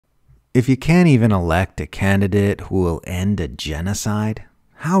If you can't even elect a candidate who will end a genocide,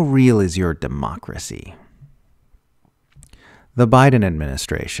 how real is your democracy? The Biden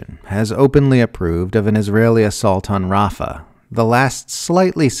administration has openly approved of an Israeli assault on Rafah, the last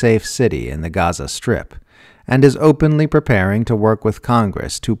slightly safe city in the Gaza Strip, and is openly preparing to work with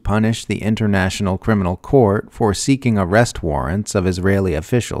Congress to punish the International Criminal Court for seeking arrest warrants of Israeli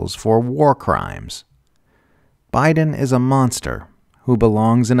officials for war crimes. Biden is a monster who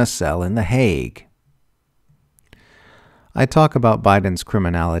belongs in a cell in The Hague. I talk about Biden's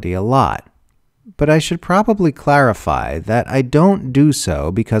criminality a lot, but I should probably clarify that I don't do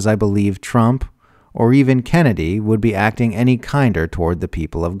so because I believe Trump or even Kennedy would be acting any kinder toward the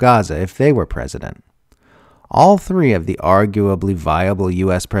people of Gaza if they were president. All three of the arguably viable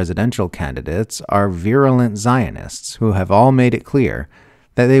U.S. presidential candidates are virulent Zionists who have all made it clear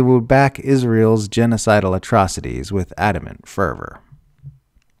that they would back Israel's genocidal atrocities with adamant fervor.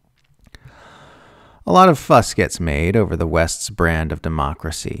 A lot of fuss gets made over the West's brand of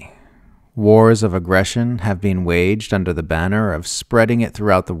democracy. Wars of aggression have been waged under the banner of spreading it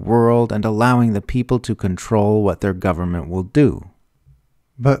throughout the world and allowing the people to control what their government will do.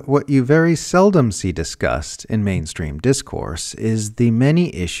 But what you very seldom see discussed in mainstream discourse is the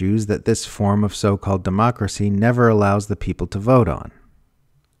many issues that this form of so-called democracy never allows the people to vote on.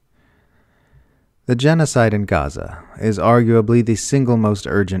 The genocide in Gaza is arguably the single most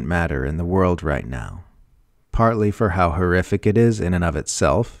urgent matter in the world right now, partly for how horrific it is in and of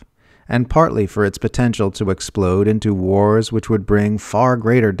itself, and partly for its potential to explode into wars which would bring far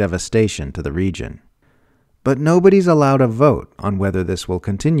greater devastation to the region. But nobody's allowed a vote on whether this will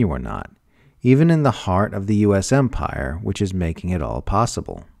continue or not, even in the heart of the U.S. empire, which is making it all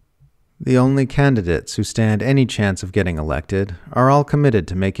possible. The only candidates who stand any chance of getting elected are all committed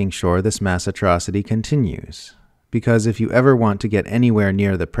to making sure this mass atrocity continues. Because if you ever want to get anywhere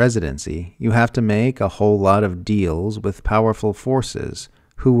near the presidency, you have to make a whole lot of deals with powerful forces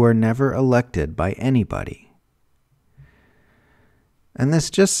who were never elected by anybody. And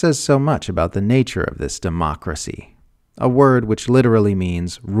this just says so much about the nature of this democracy, a word which literally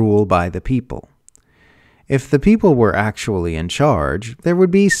means rule by the people. If the people were actually in charge, there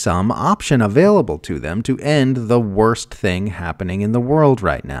would be some option available to them to end the worst thing happening in the world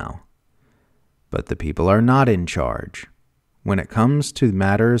right now. But the people are not in charge. When it comes to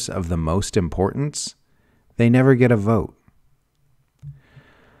matters of the most importance, they never get a vote.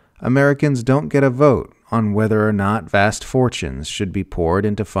 Americans don't get a vote on whether or not vast fortunes should be poured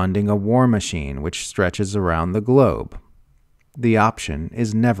into funding a war machine which stretches around the globe. The option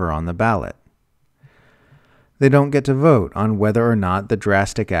is never on the ballot. They don't get to vote on whether or not the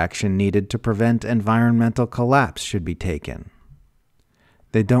drastic action needed to prevent environmental collapse should be taken.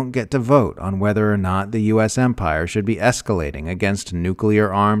 They don't get to vote on whether or not the U.S. empire should be escalating against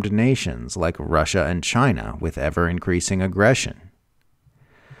nuclear-armed nations like Russia and China with ever-increasing aggression.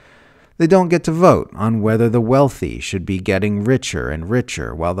 They don't get to vote on whether the wealthy should be getting richer and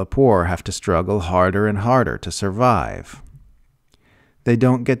richer while the poor have to struggle harder and harder to survive. They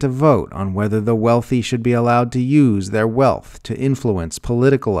don't get to vote on whether the wealthy should be allowed to use their wealth to influence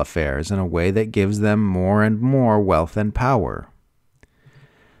political affairs in a way that gives them more and more wealth and power.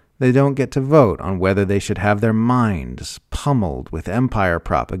 They don't get to vote on whether they should have their minds pummeled with empire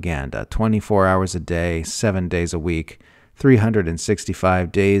propaganda 24 hours a day, 7 days a week,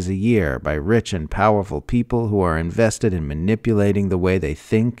 365 days a year by rich and powerful people who are invested in manipulating the way they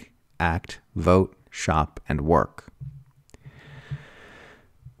think, act, vote, shop, and work.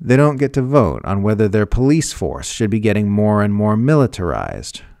 They don't get to vote on whether their police force should be getting more and more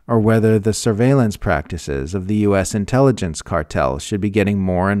militarized, or whether the surveillance practices of the U.S. intelligence cartels should be getting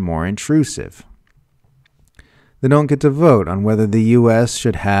more and more intrusive. They don't get to vote on whether the U.S.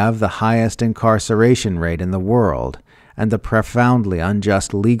 should have the highest incarceration rate in the world and the profoundly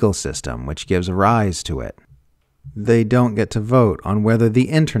unjust legal system which gives rise to it. They don't get to vote on whether the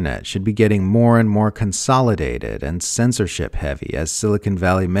internet should be getting more and more consolidated and censorship-heavy as Silicon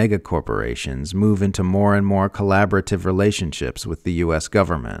Valley megacorporations move into more and more collaborative relationships with the U.S.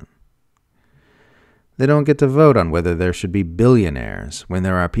 government. They don't get to vote on whether there should be billionaires when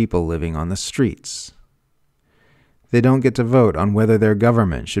there are people living on the streets. They don't get to vote on whether their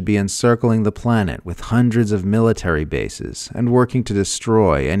government should be encircling the planet with hundreds of military bases and working to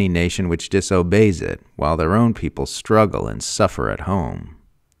destroy any nation which disobeys it while their own people struggle and suffer at home.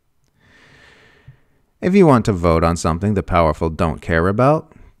 If you want to vote on something the powerful don't care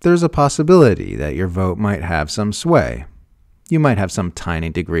about, there's a possibility that your vote might have some sway. You might have some tiny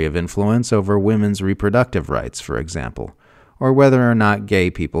degree of influence over women's reproductive rights, for example, or whether or not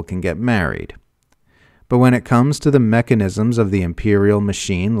gay people can get married. But when it comes to the mechanisms of the imperial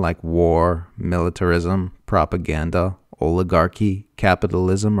machine like war, militarism, propaganda, oligarchy,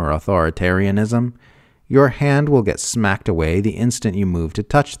 capitalism, or authoritarianism, your hand will get smacked away the instant you move to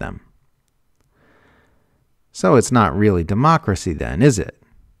touch them. So it's not really democracy then, is it?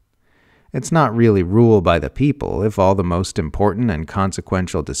 It's not really rule by the people if all the most important and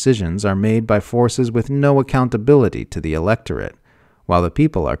consequential decisions are made by forces with no accountability to the electorate, while the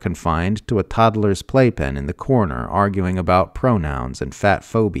people are confined to a toddler's playpen in the corner arguing about pronouns and fat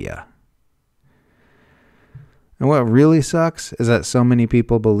phobia. And what really sucks is that so many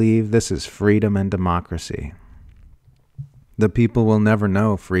people believe this is freedom and democracy. The people will never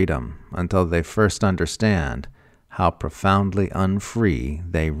know freedom until they first understand how profoundly unfree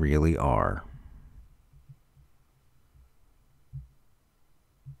they really are.